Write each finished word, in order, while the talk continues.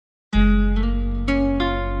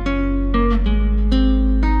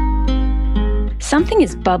Something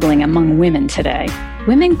is bubbling among women today.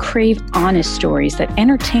 Women crave honest stories that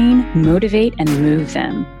entertain, motivate, and move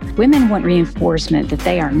them. Women want reinforcement that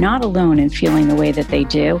they are not alone in feeling the way that they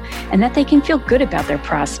do, and that they can feel good about their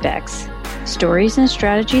prospects. Stories and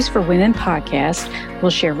Strategies for Women podcast will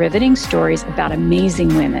share riveting stories about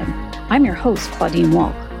amazing women. I'm your host, Claudine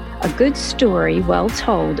Walk. A good story, well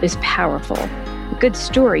told, is powerful. A good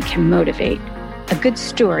story can motivate. A good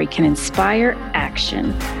story can inspire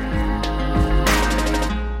action.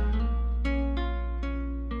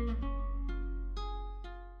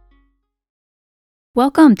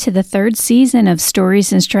 Welcome to the third season of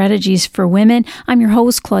Stories and Strategies for Women. I'm your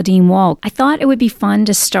host, Claudine Walk. I thought it would be fun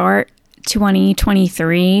to start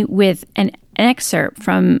 2023 with an excerpt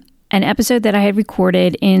from an episode that I had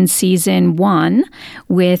recorded in season 1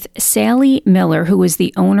 with Sally Miller, who is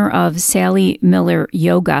the owner of Sally Miller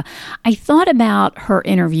Yoga. I thought about her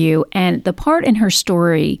interview and the part in her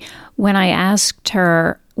story when I asked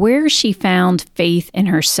her where she found faith in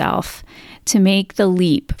herself to make the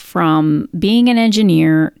leap from being an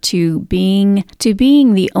engineer to being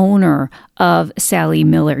the owner of Sally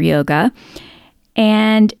Miller Yoga.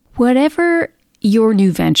 And whatever your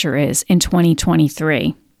new venture is in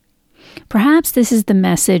 2023, perhaps this is the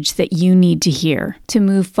message that you need to hear to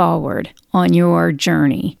move forward on your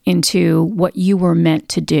journey into what you were meant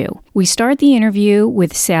to do. We start the interview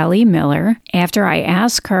with Sally Miller after I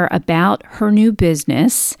ask her about her new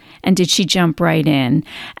business and did she jump right in.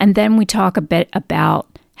 And then we talk a bit about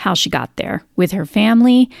how she got there with her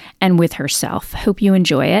family and with herself. Hope you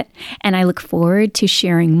enjoy it. And I look forward to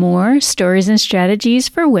sharing more stories and strategies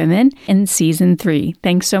for women in season 3.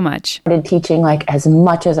 Thanks so much. I started teaching like as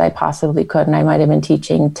much as I possibly could. And I might have been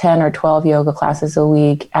teaching 10 or 12 yoga classes a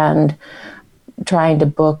week and trying to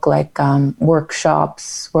book like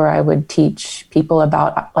workshops where I would teach people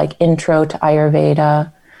about like intro to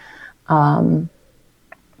Ayurveda,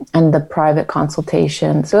 and the private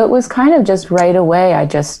consultation. So it was kind of just right away. I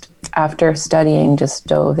just, after studying, just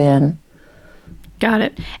dove in. Got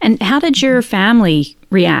it. And how did your family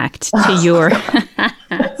react to your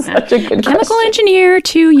such a good chemical question. Engineer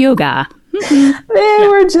to yoga? They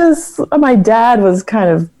were just, my dad was kind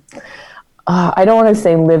of, I don't want to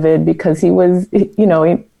say livid because he was, he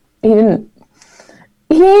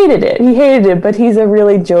hated it, but he's a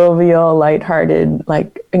really jovial, lighthearted,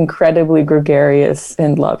 like incredibly gregarious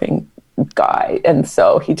and loving guy. And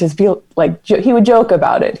so he just feel like he would joke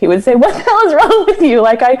about it. He would say, "What the hell is wrong with you?"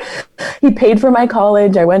 Like he paid for my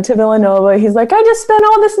college. I went to Villanova. He's like, "I just spent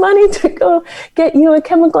all this money to go get you a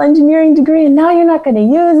chemical engineering degree, and now you're not going to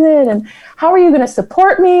use it. And how are you going to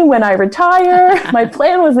support me when I retire? My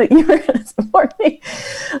plan was that you were going to support me."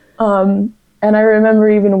 And I remember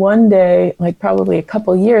even one day, like probably a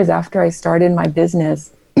couple years after I started my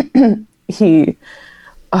business, I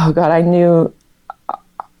knew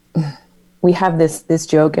we have this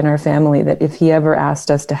joke in our family that if he ever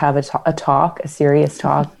asked us to have a serious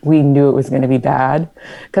talk, we knew it was going to be bad.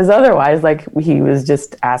 Because otherwise, like he was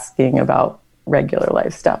just asking about regular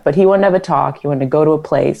life stuff. But he wanted to have a talk. He wanted to go to a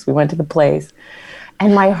place. We went to the place.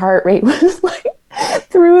 And my heart rate was like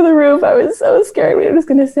through the roof. I was so scared what he was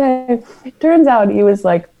going to say. It turns out he was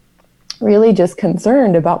like really just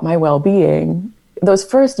concerned about my well-being. Those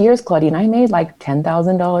first years, Claudine, I made like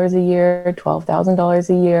 $10,000 a year, $12,000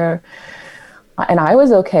 a year. And I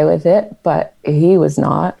was okay with it, but he was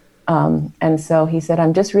not. And so he said,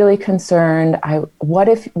 "I'm just really concerned. What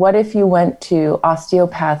if you went to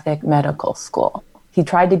osteopathic medical school?" He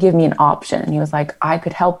tried to give me an option. He was like, "I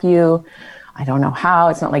could help you. I don't know how."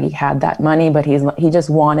 It's not like he had that money, but he just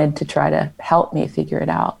wanted to try to help me figure it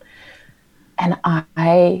out. And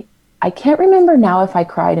I can't remember now if I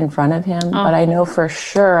cried in front of him, but I know for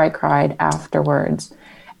sure I cried afterwards.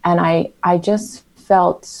 And I just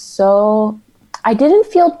felt so, I didn't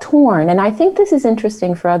feel torn. And I think this is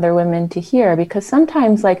interesting for other women to hear because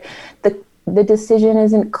sometimes like the decision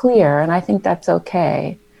isn't clear, and I think that's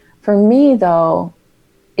okay. For me though,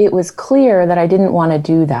 it was clear that I didn't want to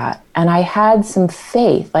do that. And I had some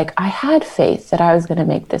faith, like I had faith that I was going to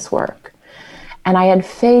make this work. And I had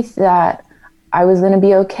faith that I was going to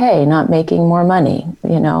be okay not making more money,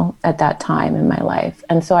 at that time in my life.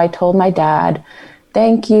 And so I told my dad,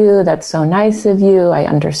 "Thank you. That's so nice of you. I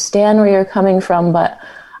understand where you're coming from, but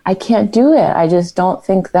I can't do it. I just don't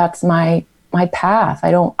think that's my path.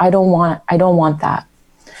 I don't want that."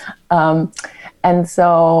 And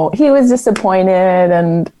so he was disappointed.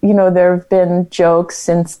 And, there have been jokes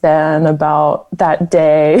since then about that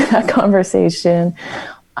day, that conversation.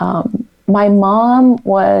 My mom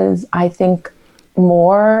was, I think,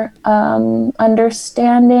 more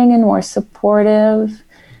understanding and more supportive.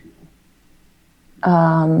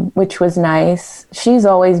 which was nice. She's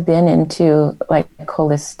always been into like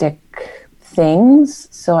holistic things,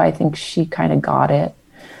 so I think she kind of got it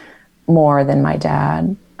more than my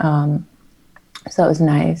dad. So it was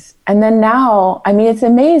nice. And then now, I mean, it's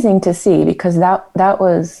amazing to see, because that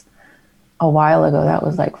was a while ago. That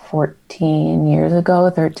was like 13 years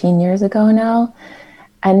ago now.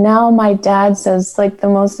 And now my dad says like the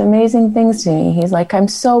most amazing things to me. He's like, I'm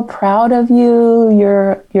so proud of you.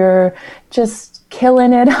 You're just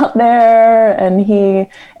killing it out there. And he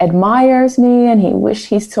admires me. And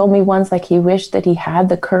he's told me once, like, he wished that he had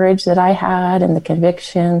the courage that I had and the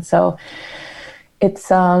conviction. So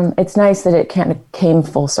it's nice that it kind of came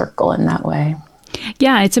full circle in that way.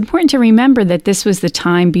 Yeah, it's important to remember that this was the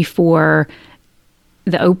time before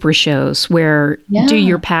the Oprah shows where do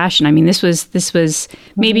your passion. I mean, this was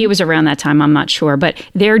maybe it was around that time, I'm not sure, but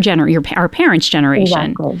our parents'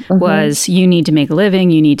 generation was, you need to make a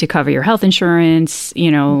living, you need to cover your health insurance,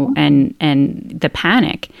 and the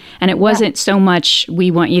panic. And it wasn't so much,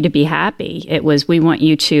 we want you to be happy. It was, we want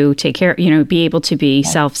you to take care, be able to be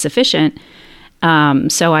self-sufficient.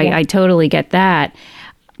 So I totally get that.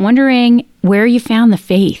 Wondering where you found the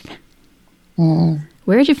faith.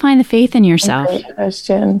 Where did you find the faith in yourself? Great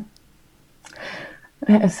question.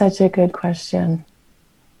 That is such a good question.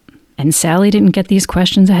 And Sally didn't get these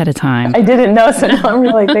questions ahead of time. I didn't know, so now I'm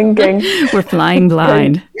really thinking. We're flying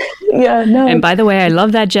blind. Yeah, no. And by the way, I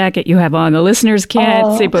love that jacket you have on. The listeners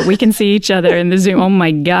can't see, but we can see each other in the Zoom. Oh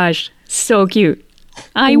my gosh, so cute.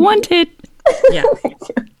 I want it. Yeah. Thank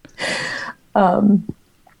you.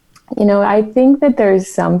 I think that there's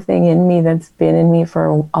something in me that's been in me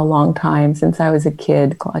for a long time, since I was a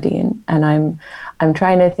kid, Claudine. And I'm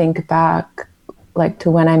trying to think back, like, to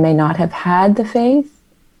when I may not have had the faith,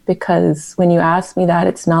 because when you ask me that,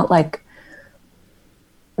 it's not like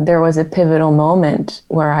there was a pivotal moment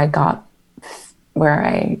where I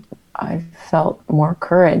felt more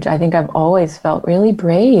courage. I think I've always felt really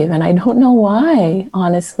brave, and I don't know why,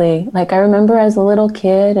 honestly. Like, I remember as a little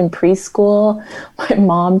kid in preschool, my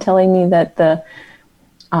mom telling me that the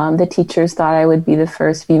teachers thought I would be the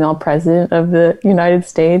first female president of the United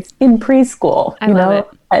States in preschool. I love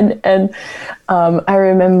it. And I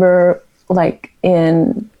remember, like,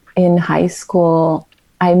 in high school,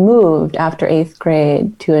 I moved after 8th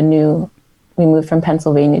grade we moved from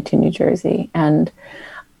Pennsylvania to New Jersey, and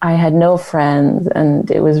I had no friends, and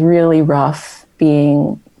it was really rough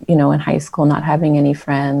being, in high school, not having any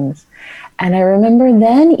friends. And I remember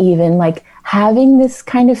then even like having this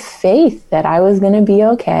kind of faith that I was going to be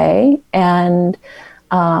okay. And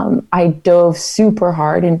I dove super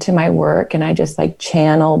hard into my work, and I just like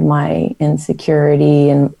channeled my insecurity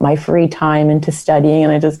and my free time into studying,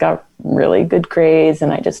 and I just got really good grades,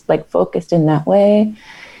 and I just like focused in that way.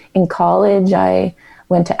 In college, I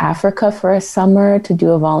went to Africa for a summer to do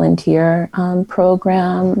a volunteer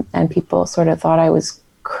program, and people sort of thought I was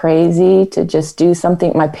crazy to just do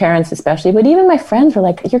something, my parents especially, but even my friends were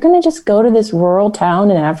like, you're going to just go to this rural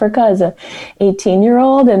town in Africa as a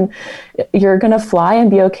 18-year-old, and you're going to fly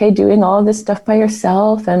and be okay doing all of this stuff by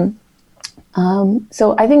yourself. And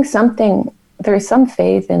so I think there's some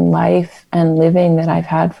faith in life and living that I've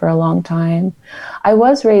had for a long time. I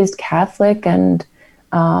was raised Catholic, and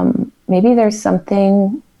maybe there's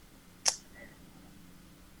something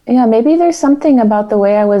about the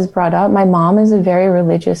way I was brought up. My mom is a very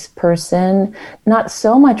religious person, not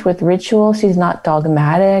so much with ritual. She's not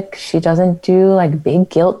dogmatic. She doesn't do like big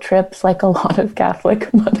guilt trips like a lot of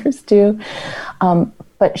Catholic mothers do.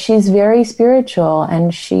 But she's very spiritual,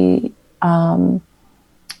 and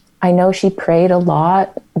I know she prayed a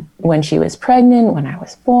lot when she was pregnant, when I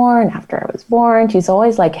was born, after I was born. She's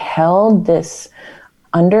always like held this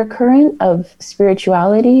undercurrent of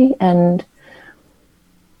spirituality, and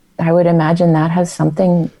I would imagine that has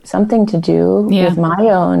something to do with my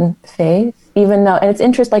own faith, even though, and it's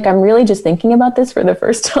interesting, like I'm really just thinking about this for the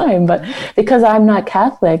first time, but because I'm not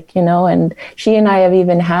Catholic, and she and I have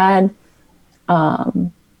even had,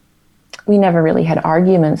 we never really had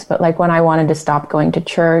arguments, but like when I wanted to stop going to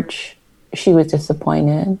church, she was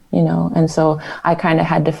disappointed, and so I kind of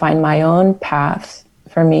had to find my own path.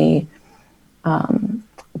 For me,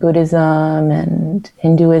 Buddhism and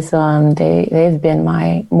Hinduism, they've been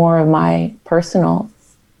more of my personal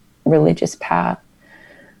religious path.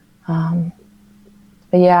 But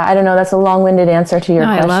yeah, I don't know. That's a long-winded answer to your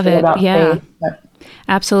question. I love it. About faith. But.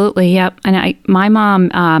 Absolutely. Yep. And my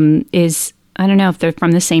mom is, I don't know if they're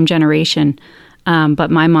from the same generation, but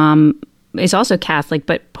my mom is also Catholic,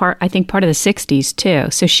 but I think part of the 60s too.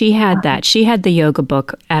 So she had that. She had the yoga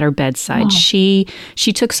book at her bedside. She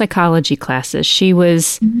took psychology classes. She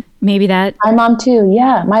was maybe that. My mom too.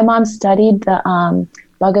 Yeah. My mom studied the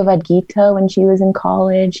Bhagavad Gita when she was in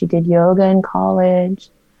college. She did yoga in college.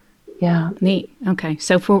 Yeah. Neat. Okay.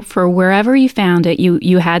 So for wherever you found it,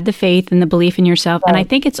 you had the faith and the belief in yourself. Right. And I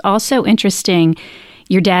think it's also interesting.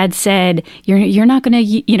 Your dad said, you're not going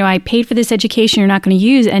to, I paid for this education you're not going to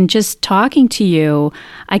use. And just talking to you,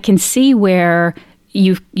 I can see where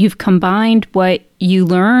you've combined what you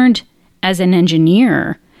learned as an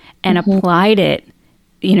engineer and applied it,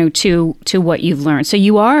 to what you've learned. So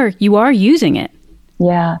you are using it.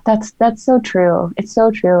 Yeah, that's so true. It's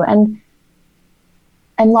so true. And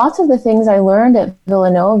lots of the things I learned at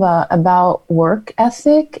Villanova about work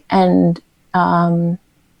ethic and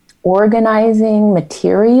organizing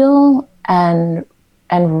material and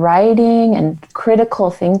writing and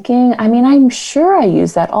critical thinking. I mean, I'm sure I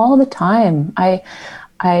use that all the time. I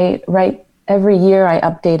write every year. I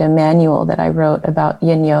update a manual that I wrote about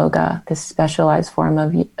Yin Yoga, this specialized form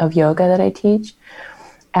of yoga that I teach.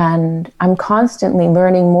 And I'm constantly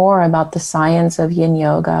learning more about the science of Yin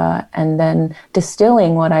Yoga and then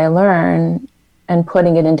distilling what I learn and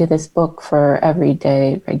putting it into this book for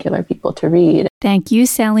everyday regular people to read. Thank you,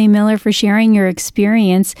 Sally Miller, for sharing your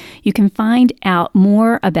experience. You can find out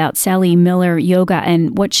more about Sally Miller Yoga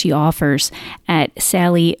and what she offers at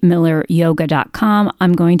sallymilleryoga.com.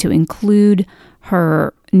 I'm going to include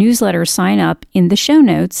her newsletter sign up in the show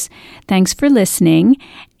notes. Thanks for listening.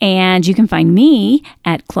 And you can find me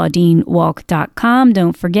at ClaudineWalk.com.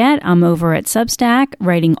 Don't forget, I'm over at Substack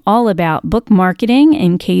writing all about book marketing.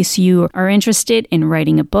 In case you are interested in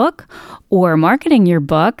writing a book or marketing your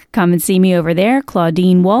book, come and see me over there,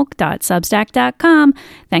 ClaudineWalk.substack.com.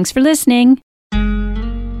 Thanks for listening.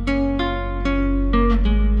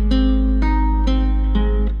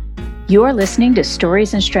 You're listening to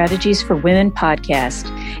Stories and Strategies for Women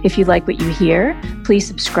podcast. If you like what you hear, please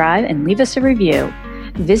subscribe and leave us a review.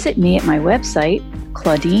 Visit me at my website,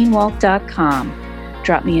 ClaudineWalk.com.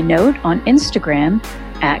 Drop me a note on Instagram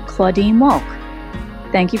at ClaudineWalk.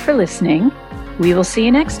 Thank you for listening. We will see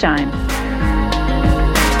you next time.